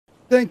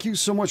Thank you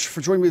so much for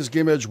joining me as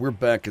GameEdged. We're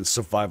back in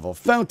Survival.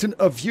 Fountain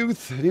of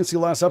Youth. If you didn't see the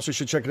last episode, you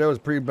should check it out. It's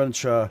pretty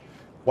much,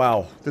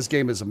 wow, this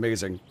game is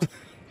amazing.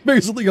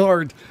 Amazingly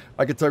hard,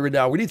 I can tell you right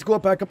now. We need to go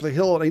back up the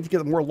hill, and I need to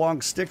get more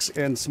long sticks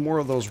and some more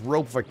of those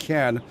rope if I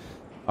can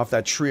off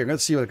that tree. I'm going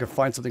to see if I can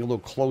find something a little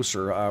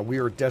closer. We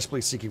are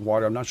desperately seeking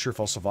water. I'm not sure if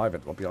I'll survive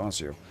it, I'll be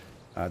honest with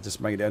you. This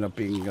might end up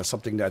being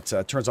something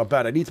that turns out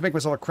bad. I need to make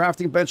myself a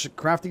crafting bench. A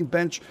crafting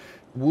bench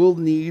will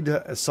need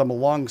some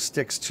long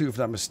sticks too, if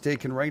I'm not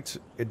mistaken, right?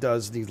 It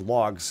does need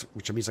logs,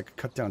 which means I can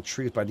cut down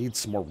trees, but I need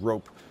some more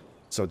rope.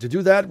 So to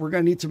do that, we're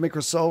going to need to make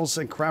ourselves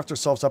and craft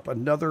ourselves up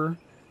another.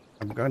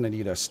 I'm going to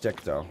need a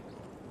stick, though.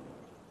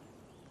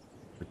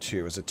 Or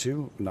two. Is it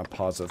two? I'm not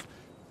positive.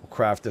 We'll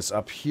craft this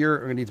up here.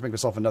 I'm going to need to make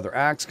myself another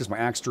axe, because my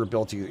axe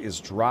durability is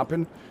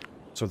dropping.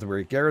 So the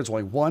very there is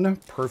only one.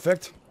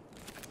 Perfect.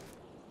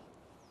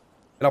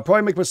 And I'll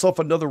probably make myself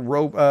another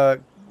rope,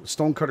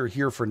 stone cutter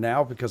here for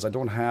now, because I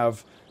don't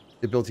have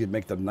the ability to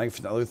make the knife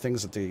and other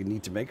things that they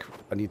need to make.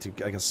 I need to,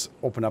 I guess,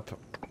 open up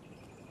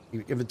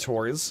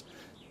inventories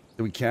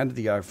that we can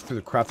through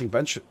the crafting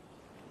bench.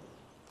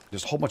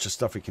 There's a whole bunch of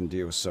stuff we can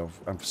do, so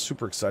I'm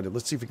super excited.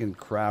 Let's see if we can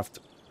craft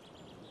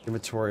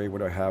inventory. What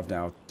do I have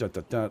now?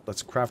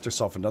 Let's craft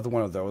ourselves another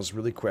one of those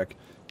really quick.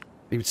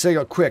 You would say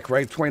quick,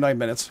 right? 29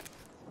 minutes.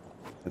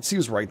 It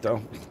seems right,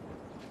 though.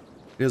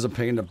 It is a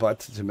pain in the butt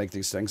to make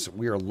these things.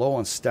 We are low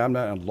on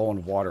stamina and low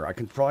on water. I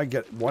can probably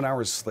get 1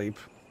 hour's sleep.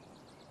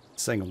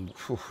 Saying,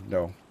 whew,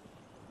 no.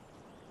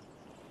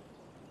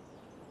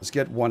 Let's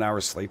get 1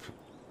 hour's sleep.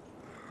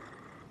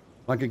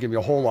 Not gonna give you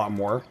a whole lot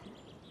more.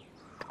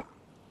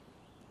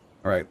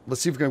 Alright,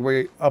 let's see if we can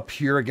way up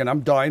here. Again,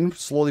 I'm dying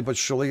slowly but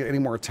surely. Any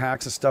more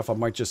attacks and stuff, I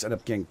might just end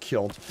up getting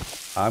killed.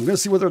 I'm gonna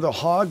see whether the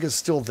hog is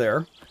still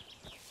there.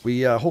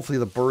 Hopefully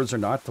the birds are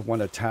not the one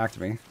that attacked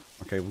me.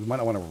 Okay, we might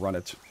not want to run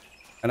it.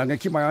 And I'm going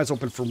to keep my eyes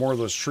open for more of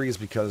those trees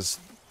because,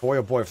 boy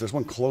oh boy, if there's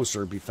one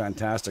closer, it'd be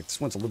fantastic.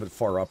 This one's a little bit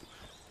far up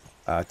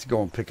to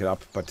go and pick it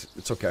up, but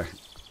it's okay.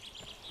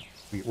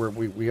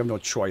 We have no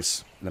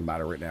choice in the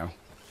matter right now.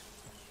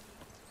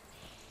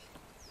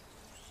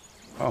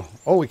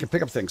 Oh, we can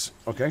pick up things.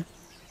 Okay.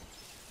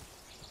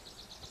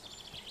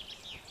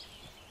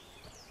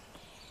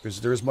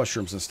 There's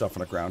mushrooms and stuff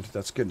on the ground.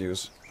 That's good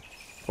news.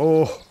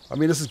 Oh, I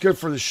mean, this is good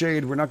for the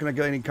shade. We're not going to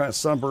get any kind of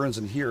sunburns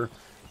in here.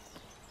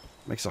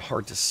 Makes it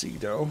hard to see,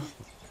 though.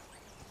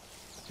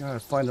 Gotta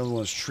find one of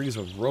those trees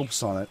with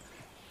ropes on it.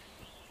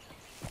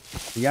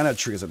 Liana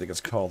trees, I think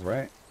it's called,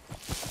 right?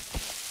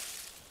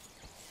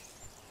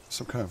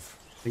 Some kind of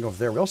thing over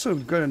there. We're also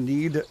gonna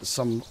need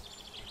some...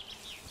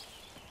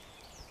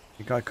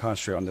 You gotta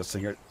concentrate on this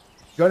thing here.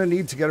 Gonna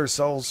need to get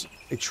ourselves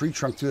a tree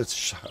trunk, too,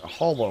 that's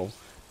hollow.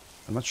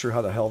 I'm not sure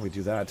how the hell we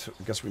do that.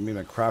 I guess we need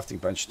a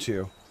crafting bench,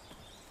 too.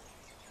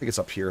 I think it's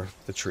up here,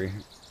 the tree.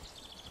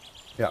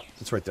 Yeah,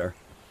 it's right there.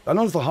 I don't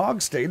know if the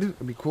hog stayed.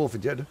 It'd be cool if it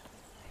did.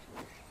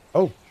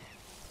 Oh.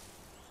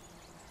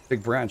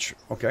 Big branch.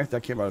 Okay,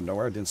 that came out of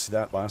nowhere. I didn't see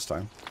that last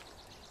time.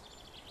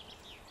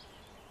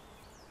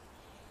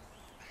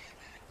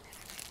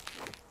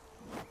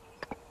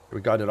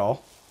 We got it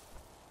all.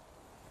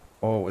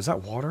 Oh, is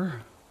that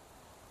water?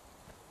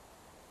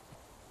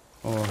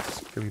 Oh,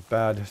 it's gonna be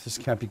bad. This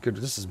can't be good.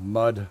 This is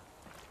mud.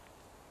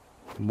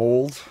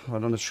 Mold.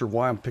 I'm not sure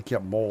why I'm picking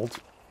up mold.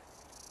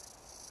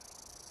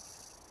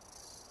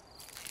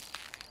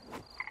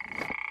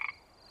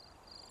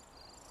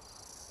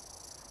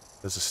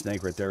 There's a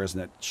snake right there, isn't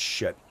it?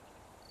 Shit.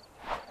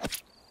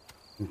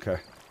 Okay.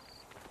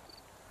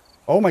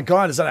 Oh my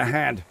god, is that a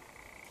hand?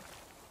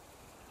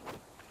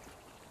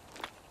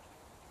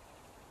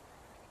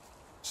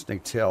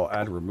 Snake tail,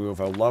 add, remove.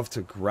 I'd love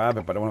to grab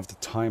it, but I don't have the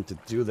time to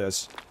do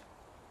this.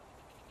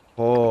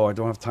 Oh, I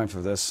don't have time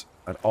for this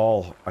at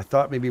all. I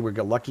thought maybe we'd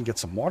get lucky and get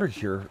some water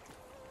here.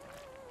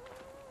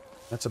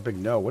 That's a big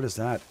no. What is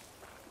that?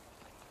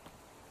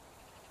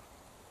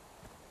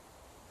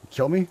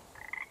 Kill me?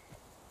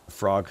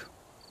 Frog.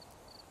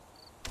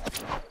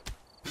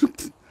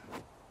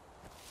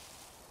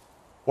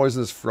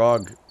 Poisonous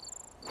frog.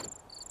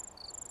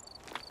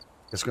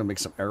 Guess we're gonna make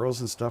some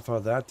arrows and stuff out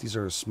of that. These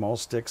are small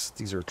sticks.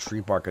 These are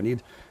tree bark. I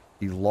need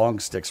the long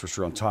sticks for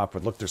sure on top.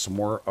 But look, there's some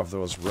more of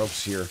those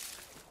ropes here.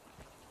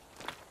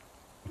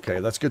 Okay,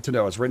 that's good to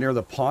know. It's right near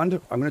the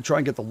pond. I'm gonna try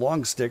and get the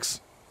long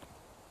sticks.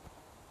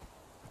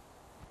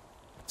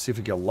 See if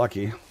we get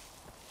lucky.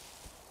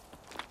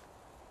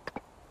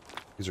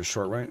 These are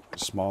short, right?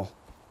 Small.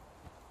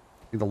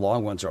 I think the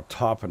long ones are up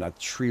top and that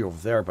tree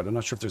over there, but I'm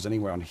not sure if there's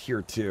anywhere on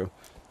here too.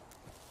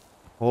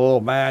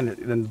 Oh man,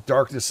 in the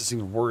darkness it's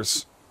even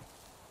worse.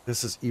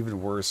 This is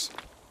even worse.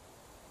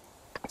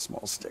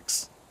 Small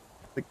sticks.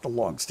 I think the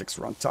long sticks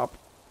are on top.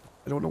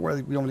 I don't know where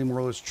we don't have any more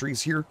of those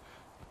trees here.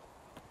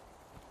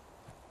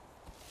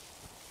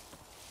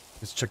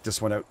 Let's check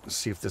this one out and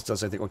see if this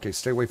does anything. Okay,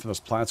 stay away from those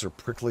plants. They're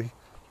prickly.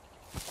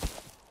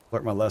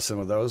 Learned my lesson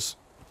with those.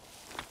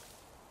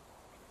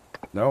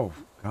 No.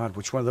 God,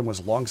 which one of them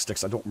was long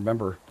sticks? I don't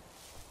remember.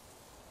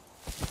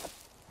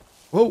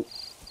 Whoa!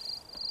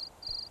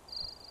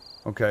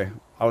 Okay.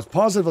 I was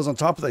positive it was on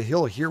top of the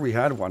hill. Here we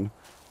had one.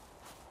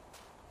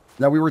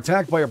 Now, we were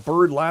attacked by a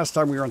bird last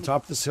time we were on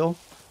top of this hill.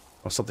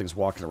 Oh, something's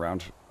walking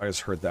around. I just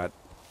heard that.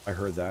 I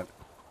heard that.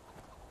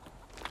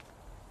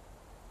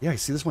 Yeah, you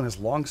see this one has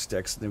long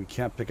sticks, and then we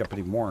can't pick up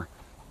any more.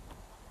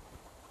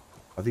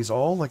 Are these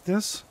all like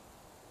this?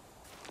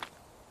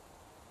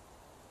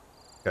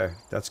 Okay,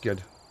 that's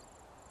good.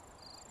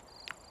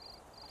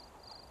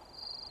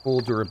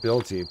 Full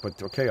durability,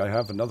 but okay, I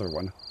have another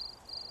one.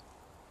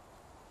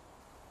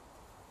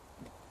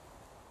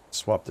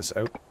 Swap this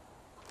out.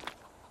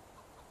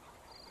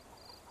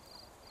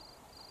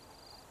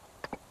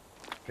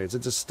 Okay, is it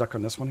just stuck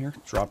on this one here?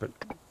 Drop it.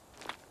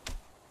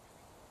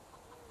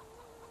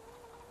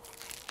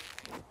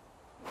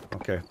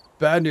 Okay,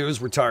 bad news,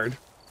 we're tired.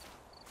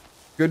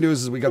 Good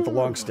news is we got the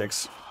long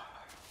sticks.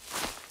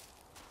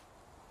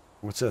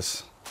 What's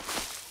this?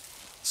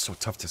 It's so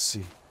tough to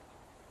see.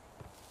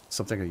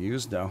 Something I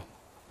used now.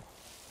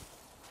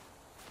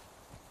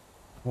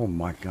 Oh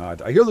my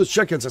god. I hear those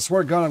chickens. I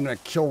swear to god I'm going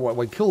to kill one.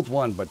 We killed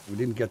one, but we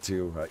didn't get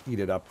to eat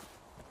it up.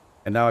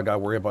 And now I got to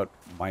worry about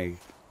my...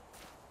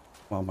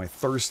 well, my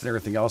thirst and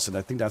everything else, and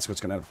I think that's what's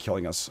going to end up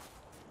killing us.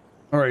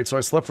 Alright, so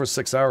I slept for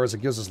 6 hours.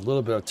 It gives us a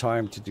little bit of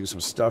time to do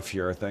some stuff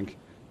here, I think.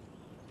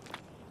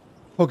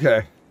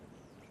 Okay.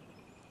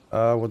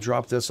 We'll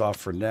drop this off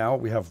for now.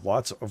 We have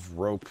lots of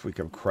rope we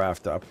can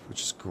craft up,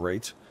 which is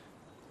great.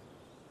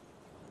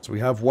 So we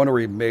have one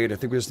already made. I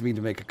think we just need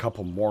to make a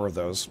couple more of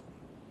those.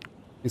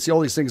 You see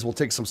all these things will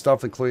take some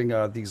stuff, including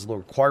these little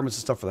requirements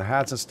and stuff for the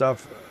hats and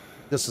stuff.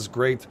 This is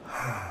great.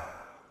 I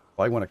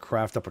want to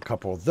craft up a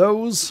couple of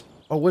those.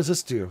 Oh, what does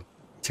this do?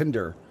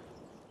 Tinder.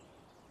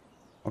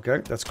 Okay,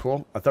 that's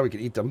cool. I thought we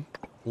could eat them.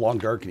 Long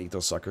Dark can eat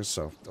those suckers,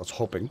 so I was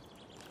hoping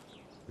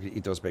we could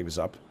eat those babies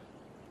up.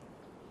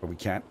 But we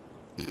can't.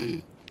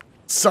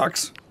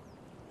 Sucks.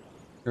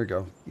 Here we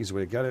go. Easy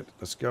way to get it.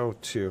 Let's go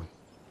to...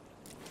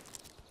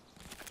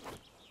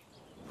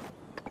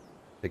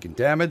 taking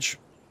damage.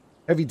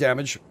 Heavy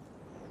damage.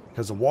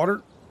 Because of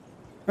water.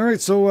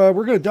 Alright, so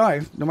we're going to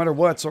die no matter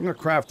what. So I'm going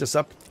to craft this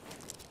up.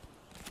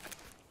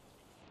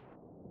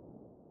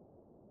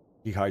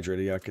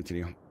 Dehydrated. Yeah,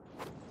 continue.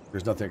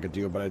 There's nothing I can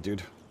do about it,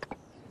 dude.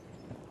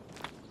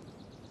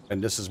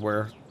 And this is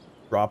where...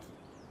 drop.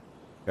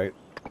 Okay.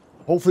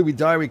 Hopefully we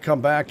die, we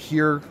come back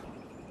here.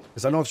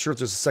 Because I'm not sure if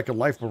there's a second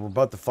life, but we're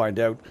about to find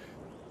out.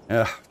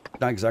 Not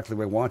exactly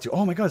what I want to.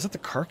 Oh my god, is that the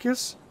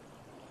carcass?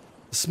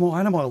 The small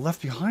animal I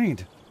left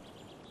behind.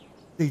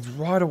 They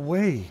rot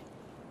away.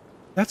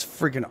 That's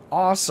freaking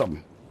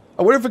awesome.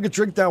 I wonder if I could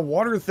drink that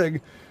water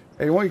thing.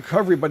 And it won't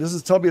recover, but it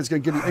doesn't tell me it's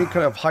going to give me any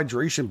kind of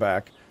hydration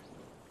back.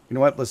 You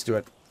know what? Let's do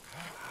it.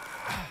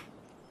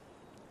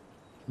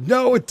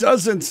 No, it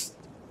doesn't.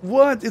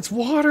 What? It's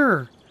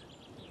water.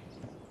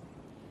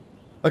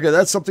 Okay,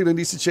 that's something that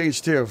needs to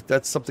change too.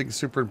 That's something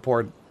super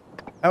important.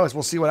 Anyways,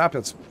 we'll see what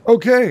happens.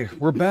 Okay,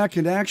 we're back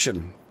in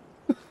action.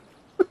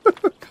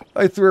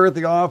 I threw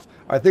everything off.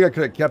 I think I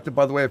could have kept it,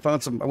 by the way.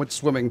 I went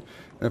swimming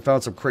and I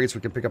found some crates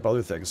we can pick up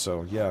other things.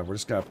 So yeah, we're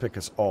just going to pick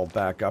us all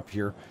back up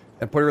here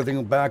and put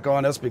everything back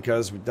on us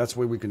because that's the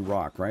way we can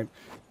rock, right?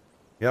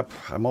 Yep,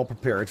 I'm all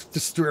prepared.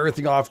 Just threw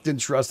everything off.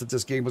 Didn't trust that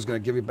this game was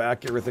going to give me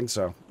back everything,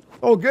 so...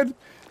 oh, good.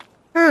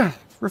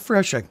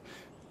 Refreshing.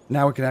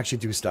 Now we can actually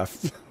do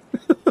stuff.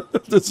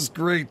 This is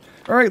great.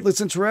 All right,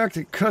 let's interact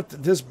and cut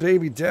this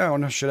baby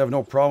down. Should have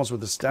no problems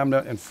with the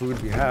stamina and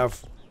food we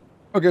have.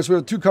 Okay, so we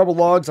have 2 cobble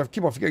logs. I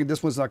keep on forgetting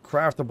this one's not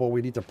craftable.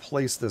 We need to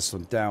place this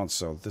one down,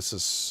 so this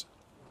is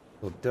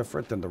a little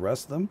different than the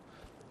rest of them.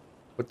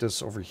 Put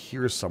this over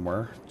here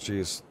somewhere.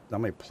 Jeez,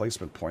 not many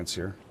placement points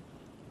here.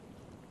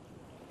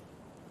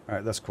 All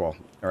right, that's cool.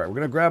 All right, we're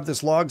going to grab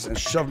these logs and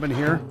shove them in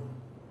here.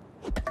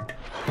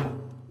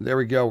 There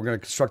we go. We're going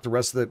to construct the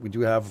rest of it. We do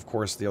have, of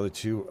course, the other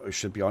 2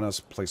 should be on us.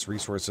 Place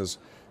resources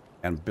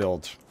and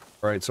build.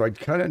 All right, so I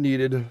kind of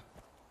needed to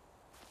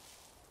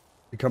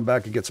come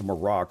back and get some more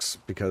rocks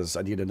because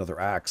I need another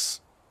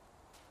axe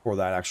for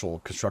that actual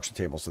construction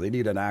table. So they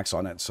need an axe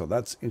on it. So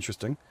that's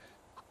interesting.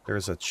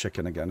 There's a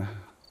chicken again.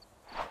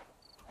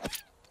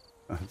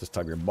 This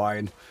time you're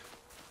mine.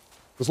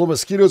 Those little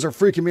mosquitoes are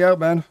freaking me out,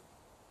 man.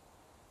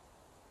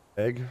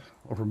 Egg.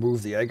 Or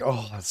remove the egg.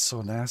 Oh, that's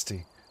so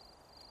nasty.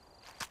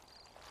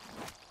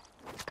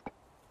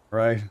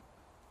 Right. Did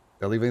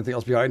I leave anything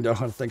else behind? No, I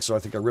don't think so. I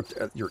think I ripped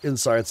your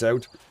insides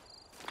out.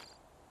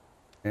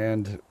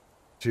 And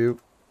 2.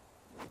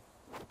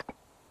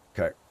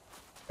 Okay.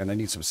 And I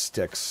need some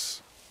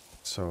sticks.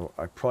 So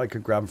I probably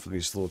could grab them from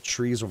these little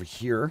trees over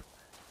here.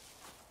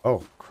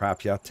 Oh,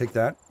 crap. Yeah, take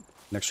that.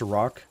 An extra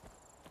rock.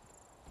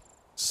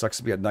 Sucks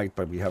to be at night,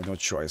 but we have no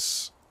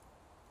choice.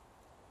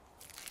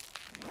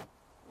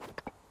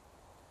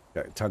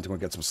 Okay, time to go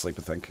get some sleep,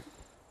 I think.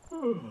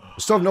 We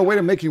still have no way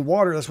of making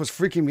water. That's what's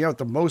freaking me out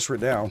the most right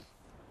now.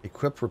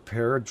 Equip,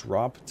 repair,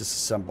 drop,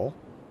 disassemble.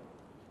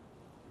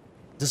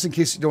 Just in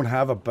case you don't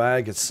have a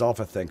bag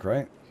itself, I think,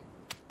 right?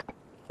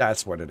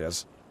 That's what it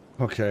is.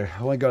 Okay,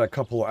 I only got a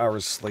couple of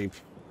hours sleep.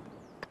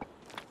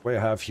 What do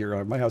I have here?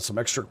 I might have some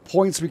extra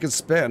points we can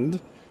spend.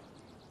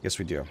 Yes,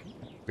 we do.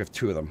 We have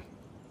 2 of them.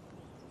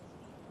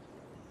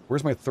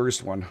 Where's my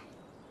thirst one?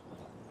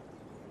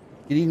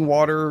 Eating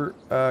water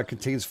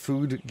contains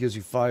food, gives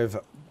you 5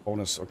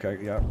 bonus. Okay,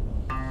 yeah.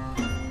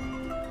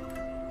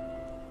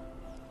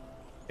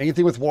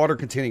 Anything with water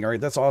containing. All right,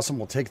 that's awesome.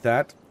 We'll take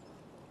that.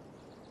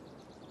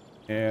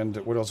 And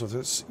what else was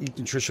this? Eat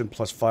nutrition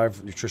plus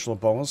 5 nutritional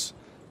bonus.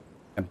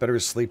 And better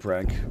sleep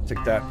rank.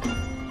 Take that.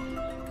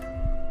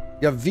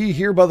 You have V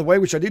here, by the way,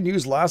 which I didn't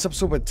use last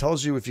episode, but it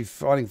tells you if you're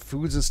finding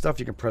foods and stuff,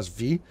 you can press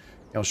V. And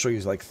it'll show you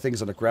like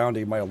things on the ground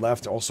that you might have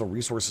left. Also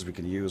resources we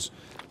can use,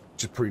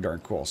 which is pretty darn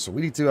cool. So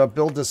we need to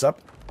build this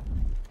up.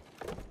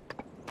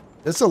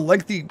 It's a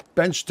lengthy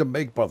bench to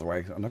make, by the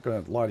way. I'm not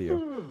going to lie to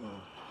you.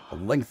 A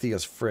lengthy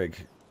as frig.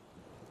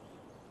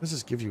 What does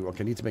this give you?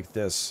 Okay, I need to make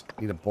this.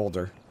 I need a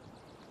boulder.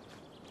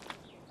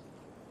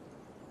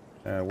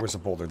 Where's the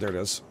boulder? There it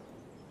is.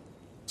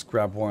 Let's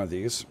grab one of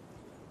these.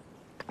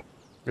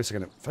 Wait a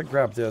second. If I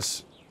grab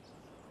this...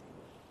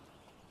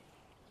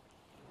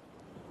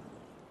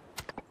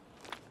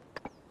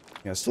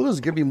 Yeah, it still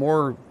doesn't give me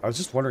more. I was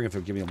just wondering if it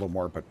would give me a little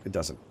more, but it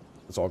doesn't.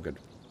 It's all good.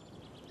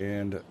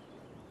 And...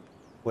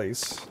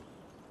 place.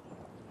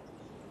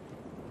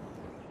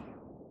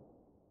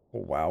 Oh,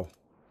 wow.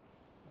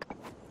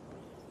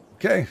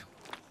 Okay.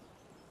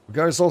 We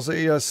got ourselves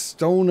a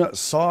stone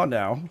saw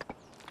now.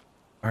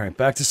 Alright,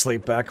 back to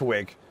sleep, back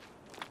awake.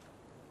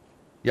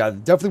 Yeah,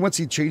 definitely once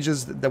he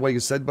changes the way you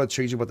said about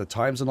changing about the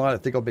times and all that, I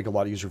think it'll make it a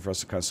lot easier for us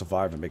to kind of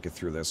survive and make it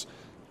through this.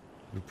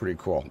 It'll be pretty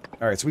cool.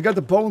 Alright, so we got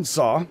the bone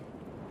saw.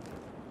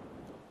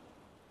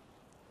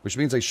 Which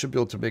means I should be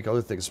able to make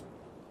other things.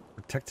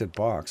 Protected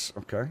box,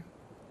 okay.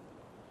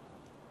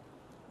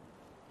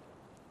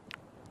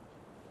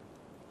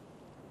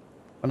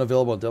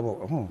 Unavailable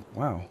demo. Oh,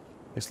 wow.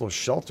 Nice little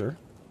shelter.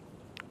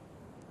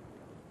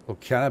 Little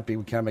canopy.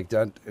 We can't make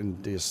that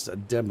in this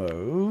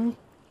demo.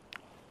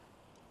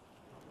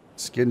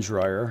 Skin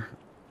dryer.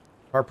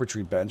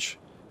 Carpentry bench.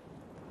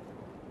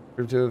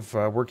 Primitive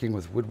working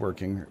with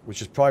woodworking,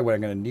 which is probably what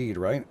I'm going to need,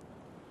 right?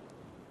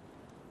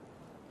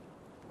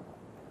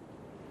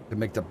 To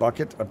make the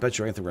bucket. I bet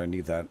you anything we're going to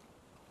need that.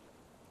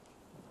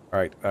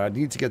 Alright, I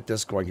need to get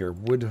this going here.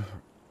 Wood,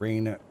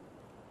 rain.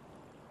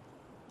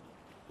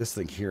 This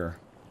thing here.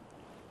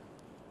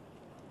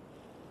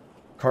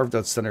 Carved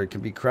out center. It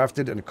can be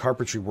crafted in a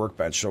carpentry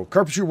workbench. So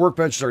carpentry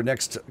workbench is our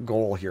next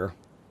goal here.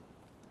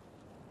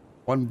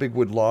 1 big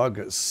wood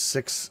log,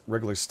 6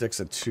 regular sticks,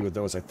 and 2 of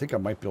those. I think I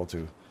might be able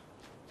to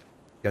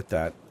get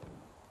that.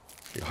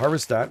 Okay,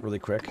 harvest that really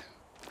quick.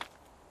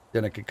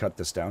 Then I can cut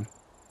this down.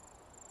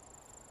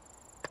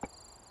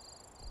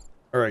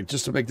 Alright,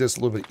 just to make this a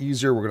little bit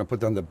easier, we're going to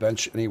put down the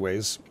bench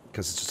anyways,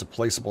 because it's just a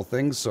placeable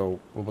thing, so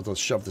we'll be able to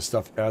shove the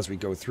stuff as we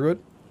go through it.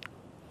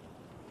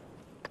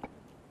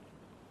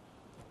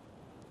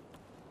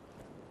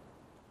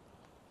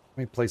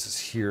 Many places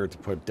here to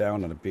put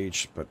down on the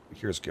beach, but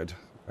here's good.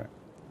 Okay.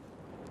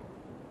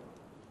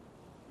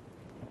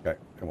 Okay,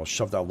 and we'll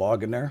shove that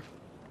log in there.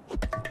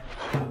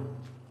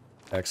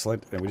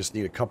 Excellent, and we just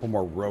need a couple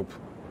more rope.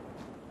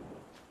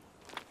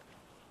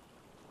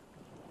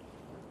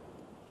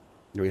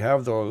 We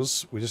have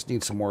those. We just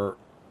need some more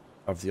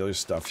of the other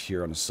stuff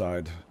here on the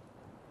side.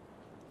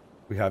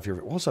 We have here.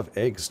 We also have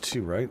eggs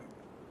too, right?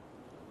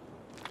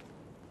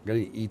 We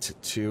gotta eat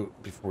too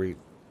before we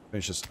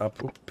finish this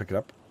up. Oop, pick it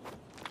up.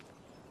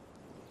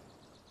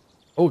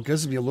 Oh, it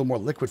gives me a little more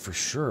liquid for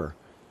sure.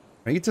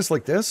 Can I eat this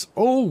like this?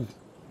 Oh!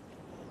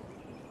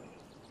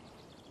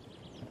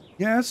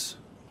 Yes.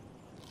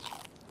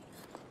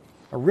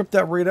 I ripped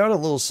that right out, a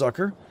little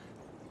sucker.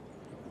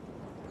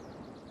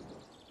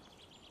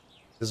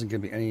 Doesn't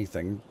give me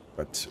anything,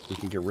 but we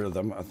can get rid of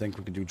them. I think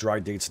we can do dry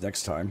dates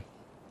next time.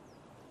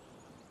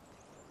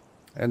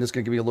 And it's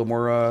going to give me a little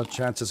more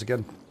chances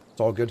again.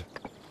 It's all good.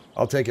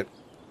 I'll take it.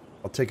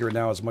 I'll take it right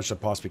now as much as I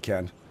possibly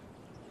can.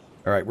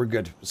 All right, we're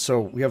good.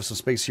 So we have some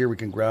space here. We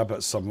can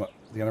grab some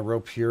the other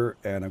rope here,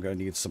 and I'm going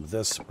to need some of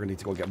this. We're going to need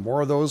to go get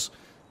more of those.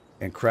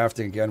 And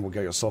crafting again, we'll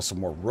get ourselves some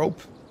more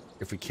rope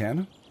if we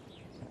can.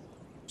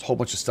 There's a whole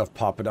bunch of stuff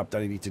popping up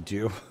that I need to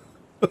do.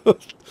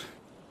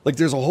 Like,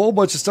 there's a whole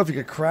bunch of stuff you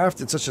can craft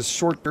in such a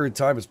short period of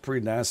time. It's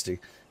pretty nasty.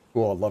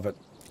 Cool, I love it.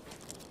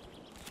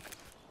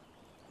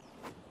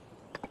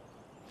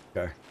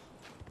 Okay.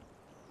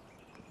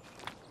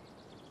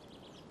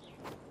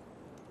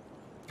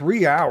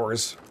 3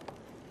 hours?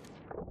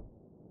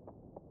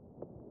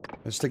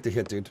 Let's take the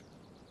hit, dude.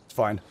 It's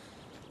fine.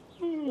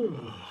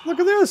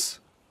 Look at this!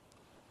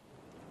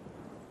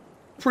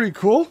 Pretty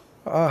cool.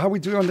 How we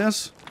doing on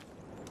this?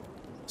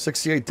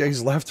 68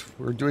 days left.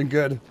 We're doing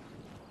good.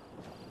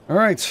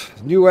 Alright,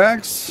 new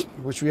axe,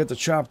 which we have to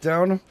chop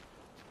down.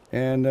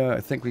 And I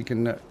think we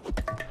can...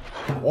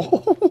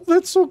 Oh,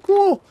 that's so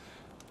cool!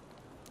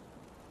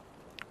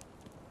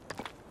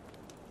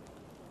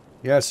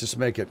 Yes, just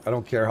make it. I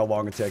don't care how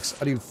long it takes.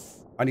 I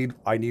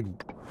need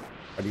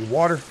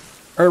water.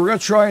 Alright, we're gonna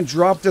try and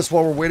drop this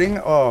while we're waiting.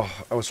 Oh,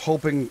 I was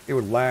hoping it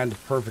would land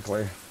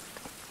perfectly.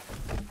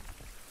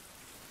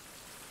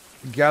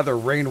 Gather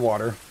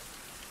rainwater.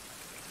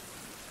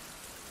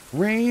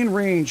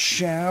 Rain,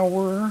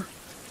 shower.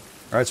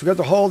 Alright, so we got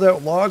the hauled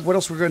out log. What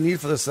else we're going to need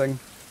for this thing?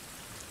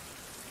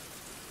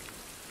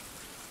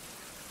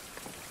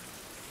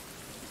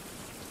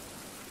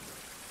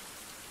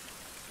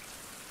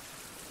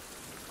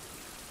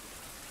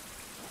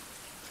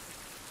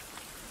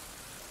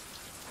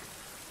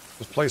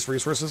 Let's place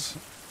resources.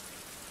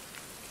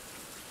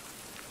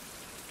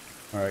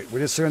 Alright, we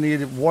just gonna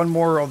need one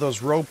more of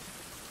those rope.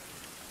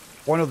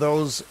 One of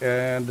those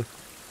and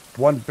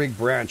one big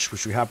branch,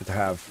 which we happen to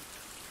have.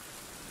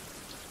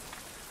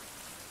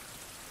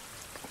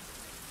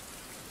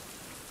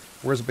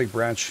 Where's the big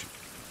branch?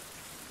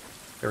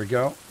 There we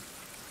go.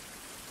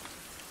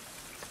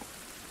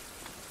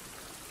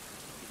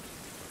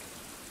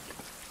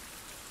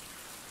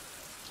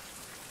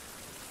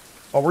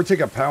 Oh, we're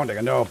taking a pounding,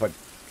 I know, but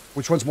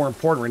which one's more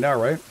important right now,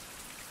 right?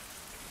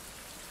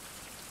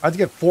 I have to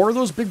get 4 of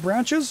those big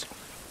branches?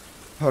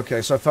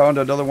 Okay, so I found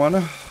another one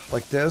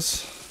like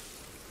this.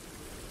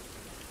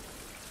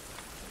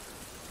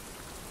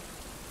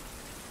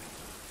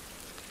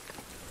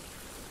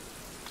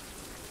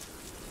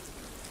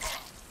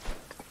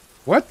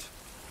 What?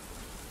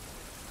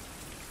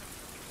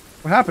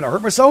 What happened? I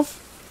hurt myself?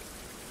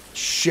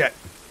 Shit.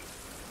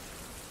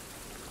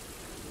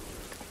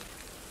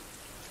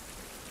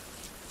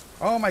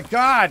 Oh my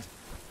god!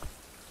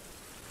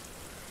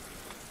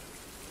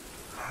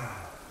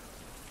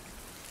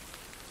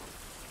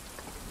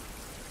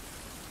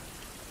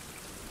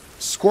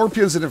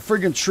 Scorpions in the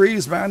friggin'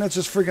 trees, man. That's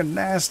just friggin'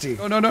 nasty.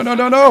 Oh, no, no, no,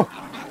 no, no!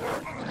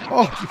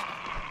 Oh!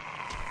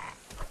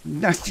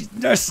 Nasty,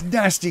 nasty,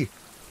 nasty!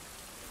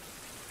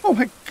 Oh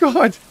my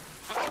god!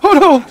 Oh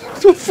no!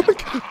 Oh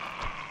fuck!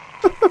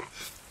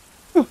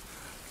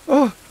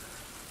 Oh!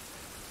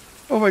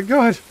 Oh my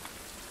god!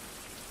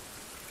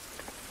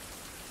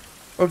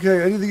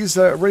 Okay, any of these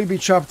ready to be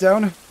chopped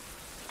down?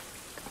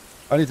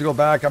 I need to go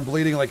back. I'm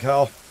bleeding like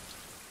hell.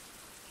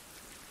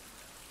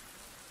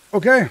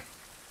 Okay.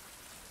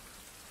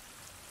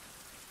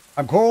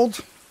 I'm cold.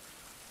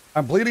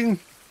 I'm bleeding.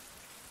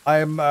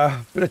 I'm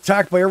been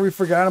attacked by every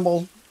friggin'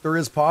 animal there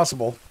is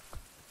possible.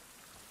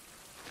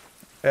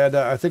 And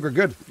I think we're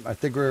good. I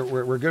think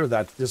we're good with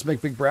that. Just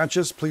make big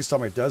branches. Please tell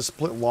me it does.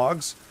 Split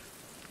logs.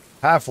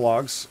 Half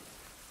logs.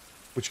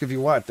 Which give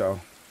you what, though?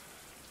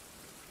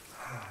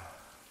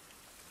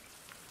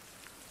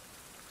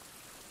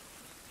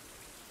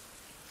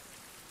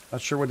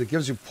 Not sure what it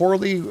gives you.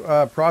 Poorly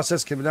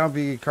processed can now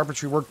be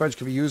carpentry workbench,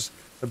 can be used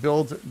to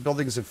build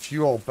buildings and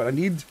fuel. But I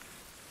need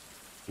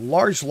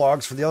large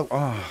logs for the other.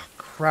 Oh,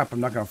 crap. I'm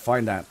not going to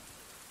find that.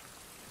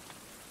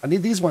 I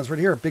need these ones right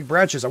here. Big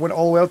branches. I went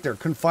all the way out there.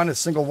 Couldn't find a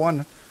single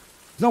one.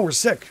 No, we're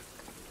sick.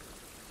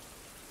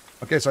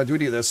 Okay, so I do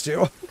need this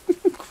too.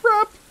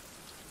 Crap.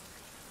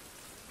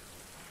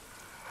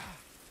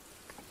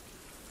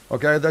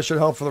 Okay, that should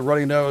help for the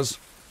runny nose.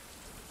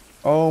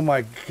 Oh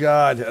my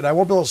god. And I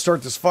won't be able to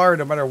start this fire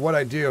no matter what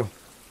I do.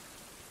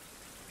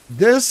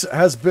 This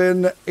has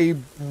been a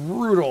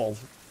brutal,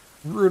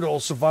 brutal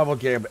survival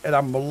game, and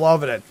I'm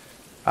loving it.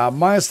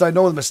 Minus I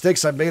know the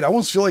mistakes I made. I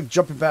almost feel like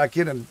jumping back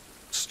in and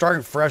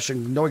starting fresh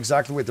and know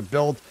exactly what to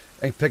build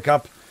and pick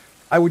up.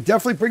 I would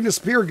definitely bring the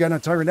spear again.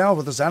 I'm telling you now,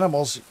 with those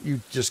animals, you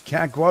just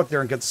can't go out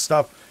there and get the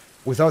stuff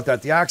without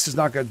that. The axe is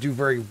not going to do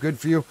very good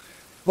for you,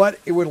 but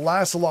it would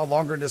last a lot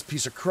longer than this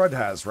piece of crud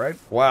has, right?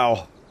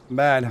 Wow,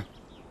 man.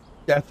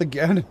 Death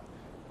again.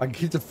 I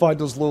need to find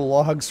those little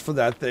logs for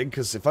that thing,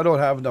 because if I don't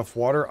have enough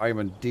water, I am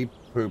in deep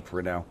poop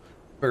right now.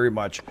 Very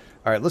much.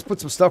 All right, let's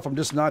put some stuff I'm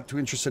just not too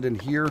interested in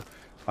here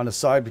on the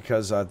side,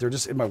 because they're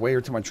just in my way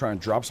every time I try and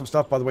drop some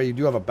stuff. By the way, you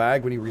do have a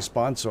bag when you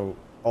respawn, so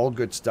all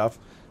good stuff.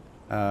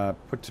 Yeah,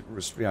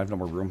 I have no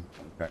more room.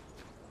 Okay.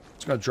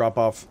 Just going to drop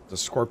off the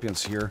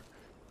scorpions here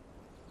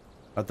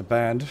at the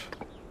band.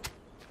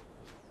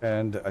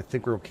 And I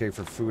think we're okay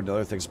for food and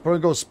other things.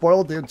 Probably go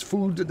spoiled. The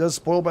food does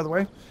spoil, by the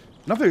way.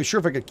 I'm not very sure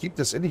if I could keep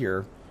this in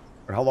here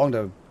or how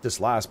long this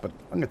lasts, but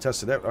I'm going to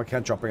test it out. I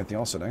can't drop anything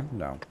else in there.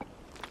 No.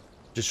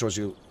 Just shows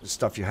you the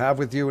stuff you have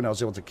with you, and I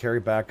was able to carry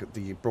back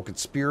the broken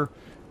spear,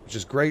 which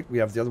is great. We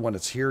have the other one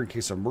that's here in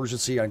case of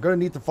emergency. I'm going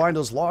to need to find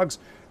those logs.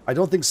 I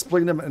don't think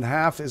splitting them in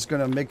half is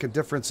going to make a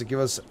difference to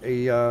give us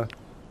a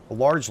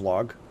large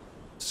log.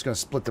 It's just going to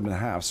split them in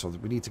half, so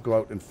we need to go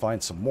out and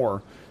find some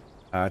more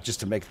just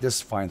to make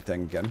this fine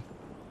thing again.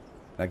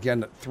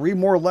 Again, 3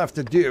 more left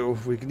to do.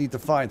 We need to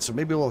find. So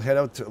maybe we'll head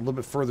out a little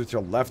bit further to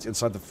the left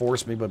inside the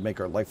forest. Maybe it'll make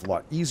our life a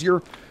lot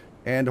easier.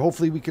 And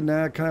hopefully we can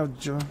kind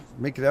of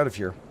make it out of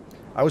here.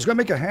 I was going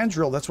to make a hand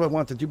drill. That's what I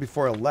wanted to do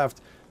before I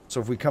left. So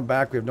if we come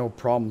back, we have no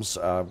problems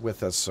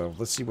with us. So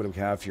let's see what we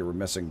have here we're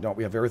missing. No,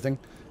 we have everything.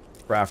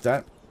 Craft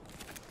that.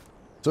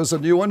 So it's a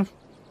new one.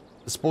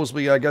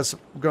 Supposedly, I guess,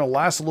 going to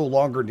last a little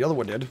longer than the other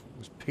one did. It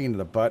was a pain in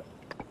the butt.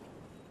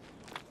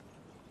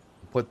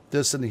 Put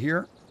this in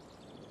here.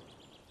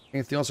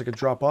 Anything else I could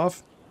drop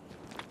off?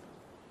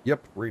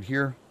 Yep, right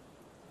here.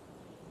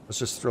 Let's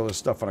just throw this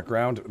stuff on the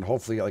ground, and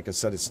hopefully, like I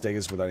said, it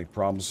stays without any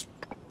problems.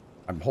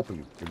 I'm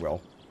hoping it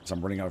will, because I'm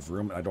running out of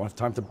room, and I don't have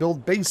time to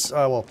build base,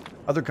 well,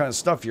 other kind of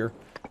stuff here.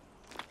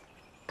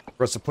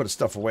 For us to put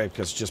stuff away,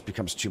 because it just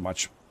becomes too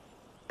much.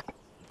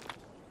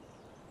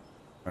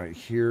 Alright,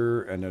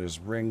 here, and there's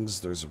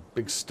rings, there's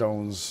big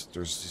stones,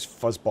 there's these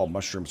fuzzball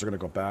mushrooms. They're going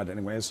to go bad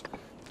anyways.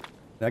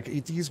 And I can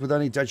eat these without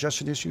any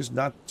digestion issues.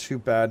 Not too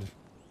bad.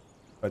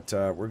 But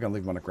we're going to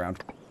leave them on the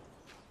ground.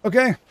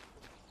 Okay.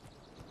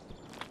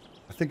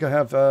 I think I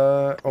have,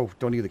 oh,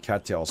 don't need the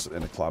cattails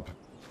in the club.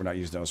 We're not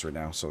using those right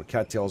now. So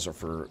cattails are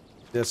for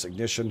this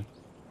ignition.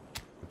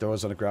 Put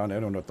those on the ground. I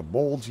don't know what the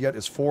molds yet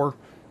is for.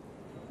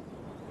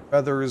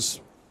 Feathers,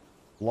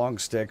 long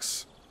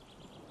sticks.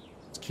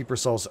 Let's keep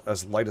ourselves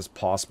as light as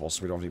possible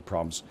so we don't have any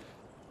problems.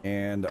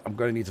 And I'm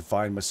going to need to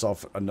find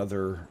myself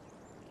another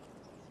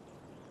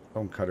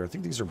stone cutter. I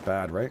think these are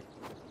bad, right?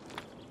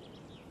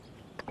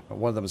 But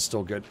one of them is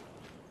still good.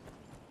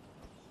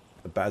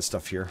 The bad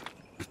stuff here.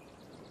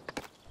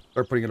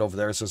 Start putting it over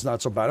there, so it's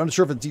not so bad. I'm not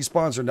sure if it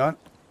despawns or not.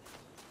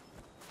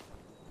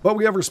 But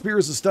we have our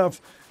spears and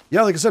stuff.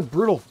 Yeah, like I said,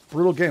 brutal.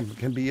 Brutal game. It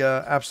can be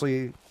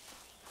absolutely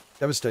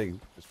devastating,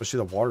 especially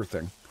the water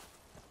thing.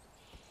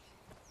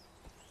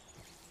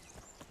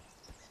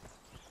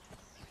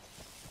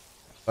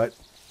 But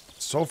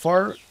so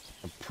far,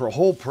 the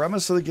whole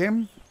premise of the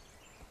game,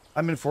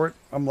 I'm in for it.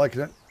 I'm liking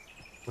it.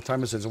 What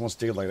time is it? It's almost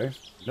daylight, eh?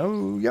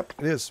 No, yep,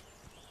 it is.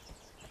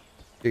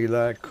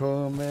 Daylight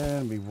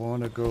coming, we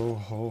wanna go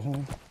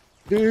home.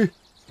 Day,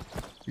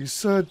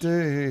 it's a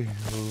day.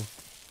 Oh.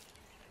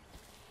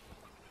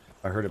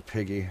 I heard a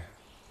piggy.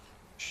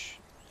 Shh.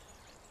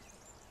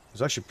 It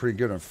was actually pretty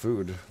good on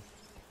food.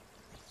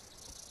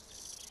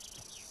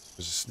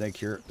 There's a snake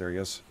here. There he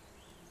is.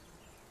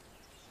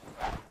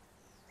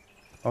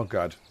 Oh,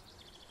 God.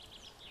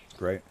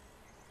 Great.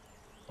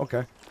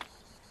 Okay.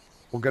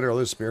 We'll get our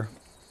other spear.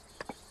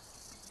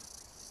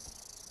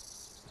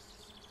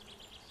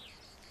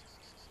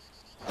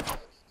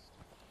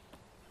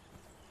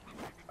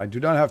 I do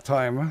not have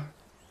time.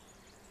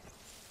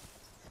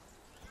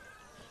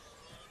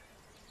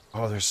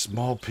 Oh, there's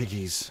small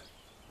piggies.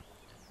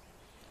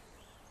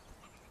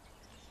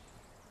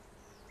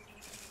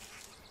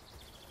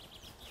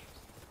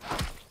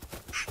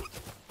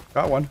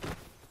 Got one.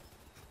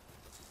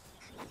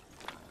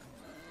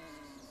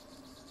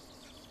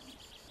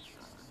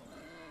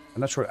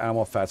 I'm not sure what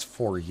animal fat's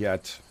for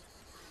yet.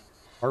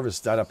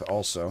 Harvest that up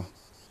also.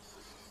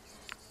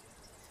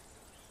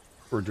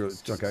 We're doing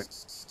okay.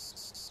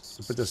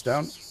 Put this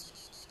down.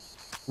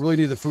 Really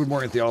need the food more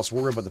than anything else.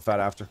 We'll worry about the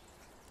fat after.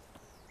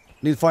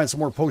 Need to find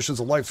some more potions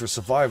of life for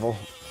survival.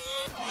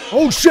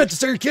 Oh shit! It's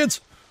there, kids.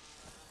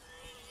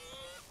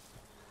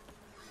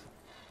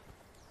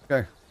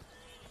 Okay,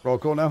 we're all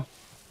cool now.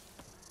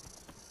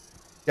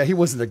 Yeah, he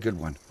wasn't a good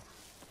one.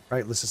 All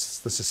right, let's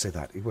just say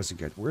that he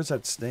wasn't good. Where's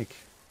that snake?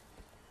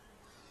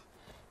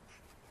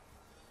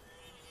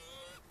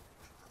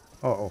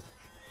 Uh-oh.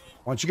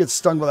 Why don't you get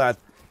stung by that?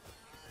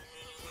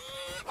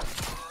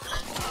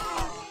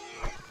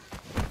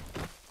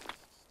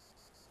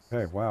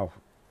 Okay, wow.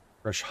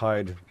 Fresh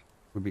hide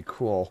would be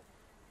cool.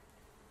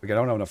 I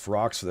don't have enough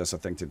rocks for this, I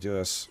think, to do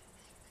this.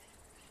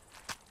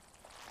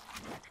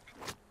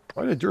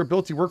 Why did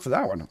durability work for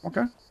that one?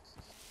 Okay.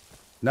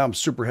 Now I'm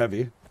super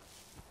heavy.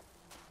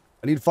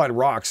 I need to find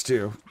rocks,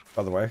 too,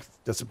 by the way.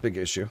 That's a big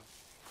issue.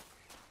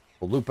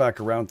 We'll loop back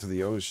around to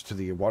the ocean, to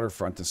the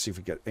waterfront and see if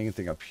we get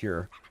anything up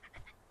here.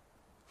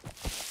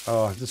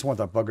 Oh, I just want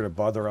that bugger to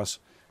bother us.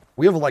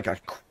 We have, like, a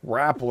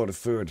crap load of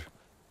food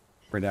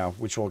right now,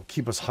 which will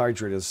keep us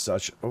hydrated as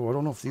such. Oh, I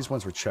don't know if these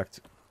ones were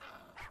checked.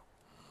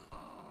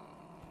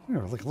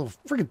 You're like a little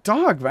freaking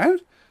dog, man.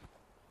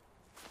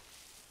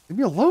 Leave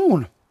me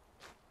alone.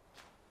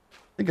 I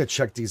think I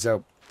checked these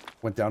out.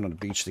 Went down on the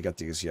beach to get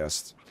these,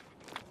 yes.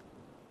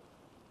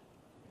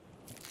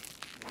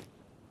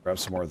 Grab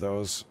some more of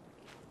those.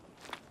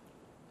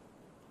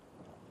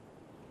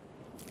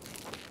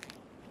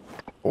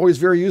 Always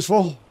very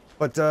useful.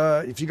 But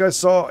if you guys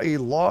saw a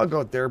log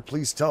out there,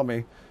 please tell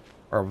me.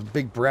 Or a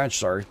big branch,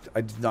 sorry.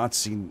 I did not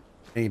see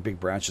any big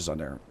branches on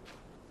there.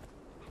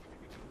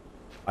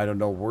 I don't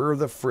know where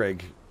the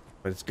frig,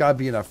 but it's got to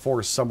be in a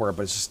forest somewhere,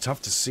 but it's just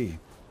tough to see.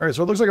 All right,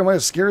 so it looks like I might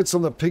have scared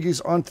some of the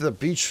piggies onto the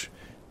beach.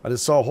 I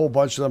just saw a whole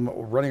bunch of them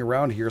running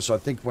around here, so I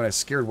think when I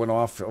scared one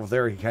off over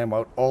there, he came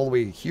out all the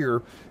way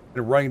here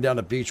and running down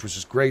the beach, which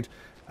is great.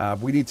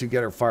 We need to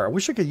get our fire. I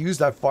wish I could use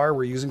that fire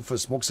we're using for the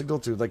smoke signal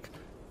to, like,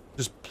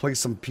 just place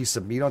some piece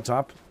of meat on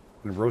top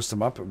and roast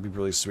them up. It would be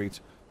really sweet.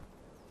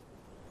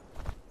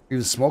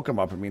 Even smoke them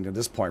up, I mean, at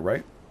this point,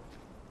 right?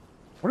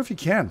 What if you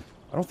can?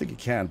 I don't think you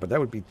can, but that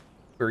would be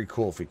very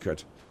cool if we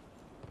could.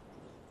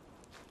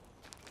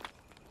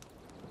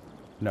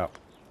 No.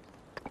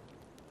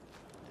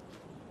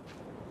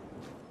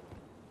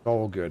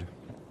 All good.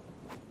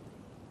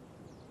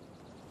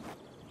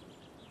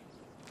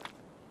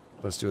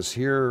 Let's do this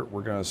here.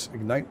 We're going to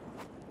ignite.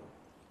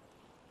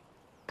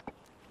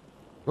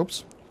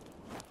 Oops.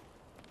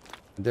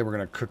 And then we're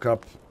going to cook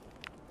up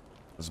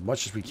as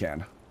much as we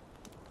can.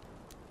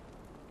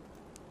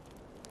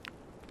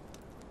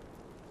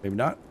 Maybe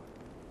not.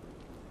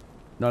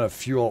 Not enough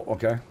fuel.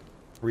 Okay.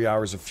 3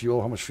 hours of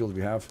fuel. How much fuel do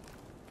we have?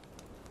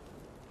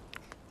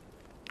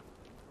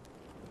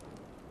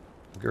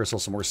 We'll get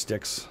ourselves some more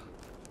sticks.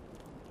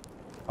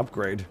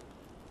 Upgrade.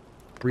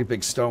 3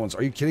 big stones.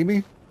 Are you kidding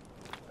me?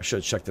 I should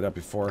have checked it out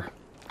before.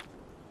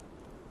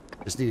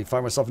 Just need to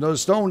find myself another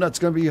stone. That's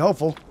going to be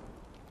helpful.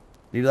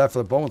 Need that for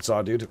the bone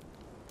saw, dude.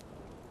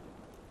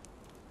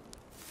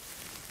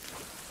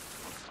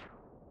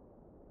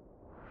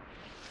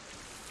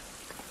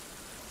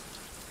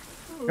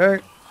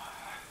 Okay.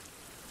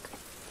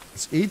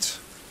 Let's eat.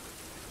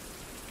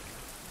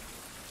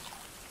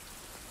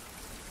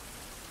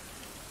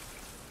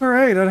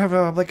 Alright, I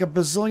have like a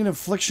bazillion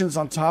afflictions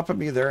on top of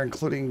me there,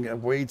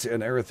 including weight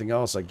and everything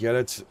else. I get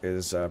it. It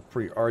is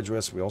pretty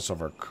arduous. We also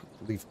have our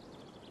leaf.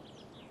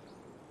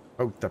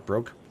 Oh, that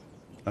broke.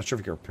 Not sure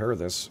if we can repair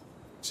this.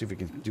 See if we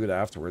can do it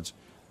afterwards.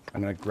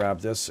 I'm going to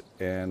grab this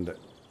and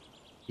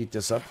heat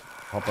this up.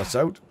 Help us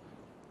out.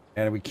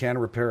 And we can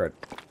repair it.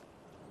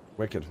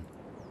 Wicked.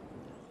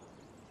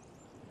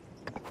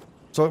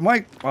 So it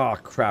might... Oh,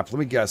 crap. Let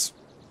me guess.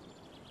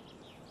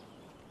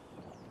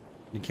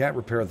 You can't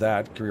repair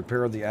that. Can you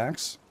repair the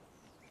axe?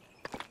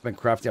 I've been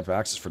crafting up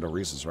axes for no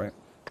reasons, right?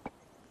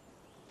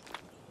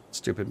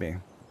 Stupid me.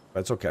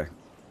 But it's okay.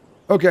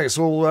 Okay,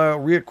 so we'll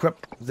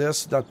re-equip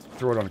this. Not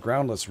throw it on the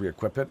ground. Let's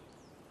re-equip it.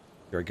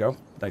 There we go.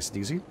 Nice and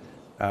easy.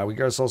 We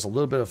got ourselves a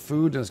little bit of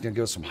food, and it's going to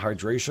give us some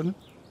hydration.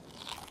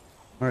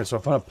 Alright, so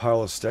I found a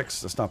pile of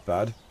sticks. That's not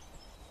bad.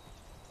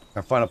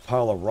 I find a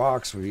pile of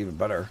rocks would be even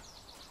better.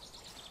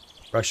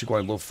 We're actually going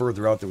a little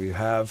further out than we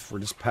have. We're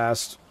just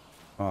past...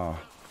 Oh,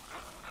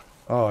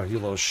 you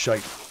little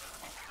shite.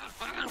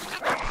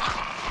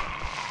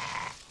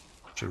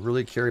 Should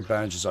really carry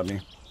bandages on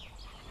me.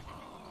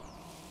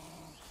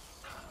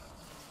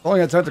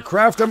 Only got time to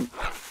craft them.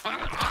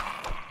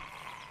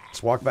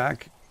 Let's walk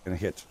back and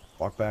hit.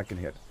 Walk back and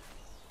hit.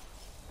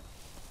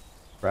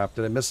 Crap,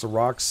 did I miss the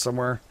rocks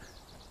somewhere?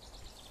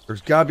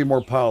 There's gotta be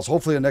more piles.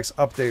 Hopefully the next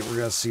update we're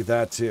gonna see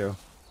that too.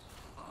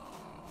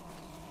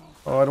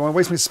 Oh, I don't want to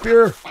waste my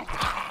spear.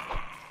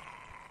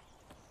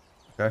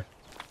 Okay.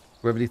 Do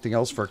we have anything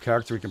else for our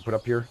character we can put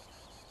up here?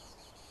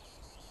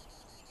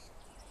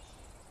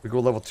 We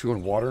go level 2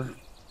 in water.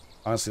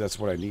 Honestly, that's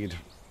what I need.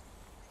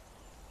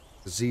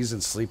 Disease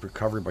and sleep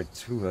recovery by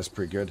 2. That's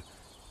pretty good.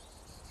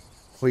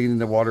 Cleaning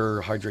the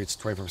water hydrates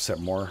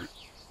 25% more.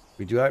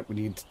 We do that. We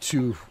need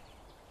 2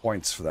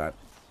 points for that.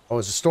 Oh,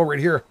 there's a stone right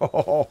here.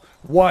 Oh,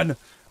 1.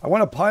 I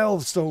want a pile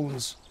of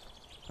stones.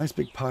 Nice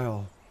big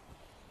pile.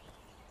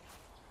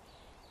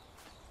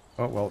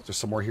 Oh, well, there's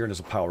some more here and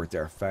there's a pile right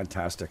there.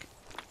 Fantastic.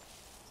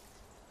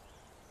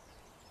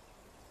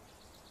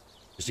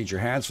 Just need your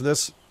hands for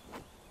this.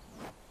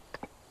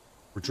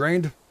 We're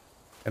drained.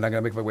 And I'm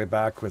going to make my way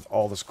back with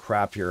all this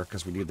crap here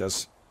because we need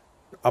this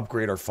to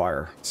upgrade our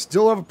fire.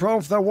 Still have a problem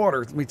with that water,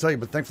 let me tell you.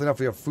 But thankfully enough,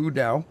 we have food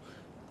now.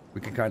 We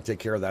can kind of take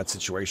care of that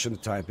situation a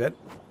tiny bit.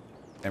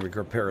 And we can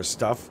repair our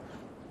stuff,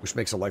 which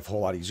makes our life a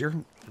whole lot easier.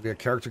 We have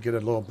a character get a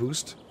little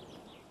boost.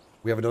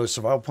 We have another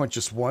survival point,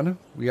 just 1.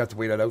 We have to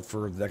wait that out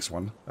for the next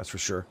one, that's for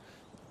sure.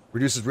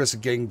 Reduces risk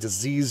of getting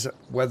disease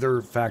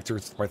weather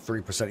factors by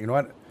 30%. You know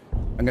what?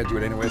 I'm going to do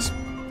it anyways.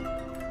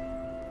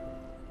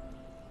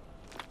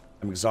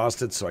 I'm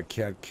exhausted, so I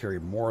can't carry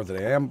more than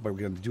I am, but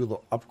we're going to do a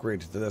little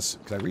upgrade to this.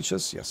 Can I reach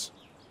this? Yes.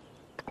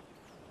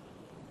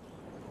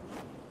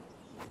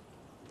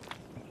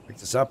 Pick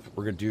this up.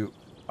 We're going to do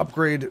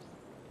upgrade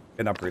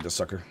and upgrade this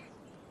sucker.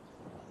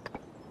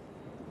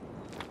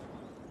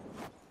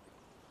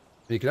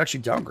 You can actually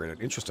downgrade it.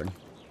 Interesting.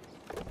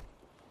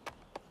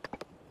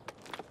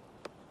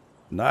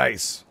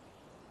 Nice.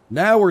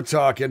 Now we're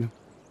talking.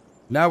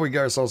 Now we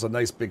got ourselves a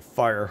nice big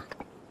fire.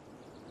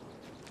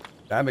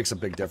 That makes a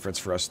big difference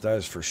for us, that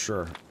is for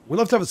sure. We'd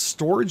love to have a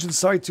storage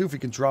inside too, if we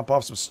can drop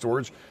off some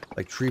storage,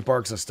 like tree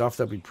barks and stuff.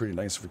 That'd be pretty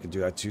nice if we could do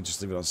that too, just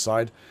leave it on the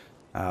side.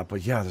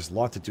 But yeah, there's a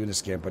lot to do in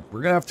this game. But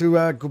we're going to have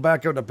to go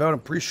back out and about.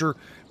 I'm pretty sure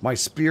my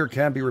spear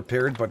can be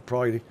repaired, but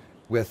probably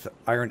with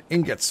iron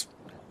ingots.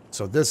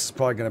 So this is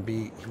probably going to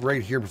be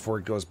right here before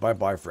it goes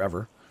bye-bye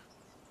forever.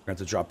 We're going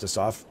to have to drop this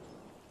off.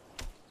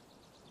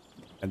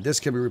 And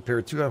this can be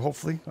repaired too,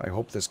 hopefully. I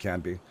hope this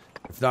can be.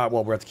 If not,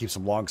 well, we'll have to keep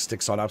some long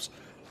sticks on us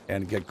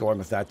and get going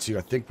with that too.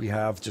 I think we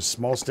have just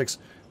small sticks.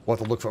 We'll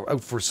have to look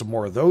out for some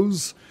more of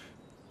those.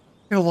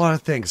 And a lot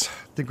of things.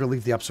 I think we'll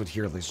leave the episode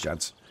here, ladies and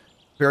gents.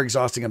 Very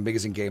exhausting,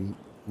 amazing game.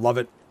 Love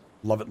it.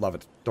 Love it, love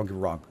it. Don't get me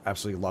wrong.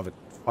 Absolutely love it.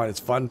 Find it's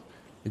fun.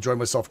 Enjoy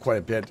myself quite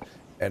a bit.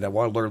 And I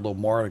want to learn a little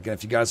more. Again,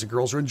 if you guys and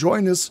girls are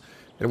enjoying this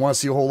and want to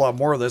see a whole lot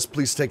more of this,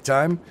 please take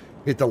time.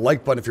 Hit the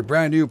like button. If you're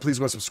brand new, please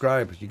go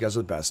subscribe. You guys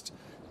are the best.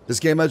 This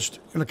GameEdged.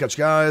 I'm going to catch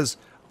you guys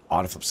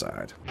on the flip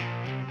side.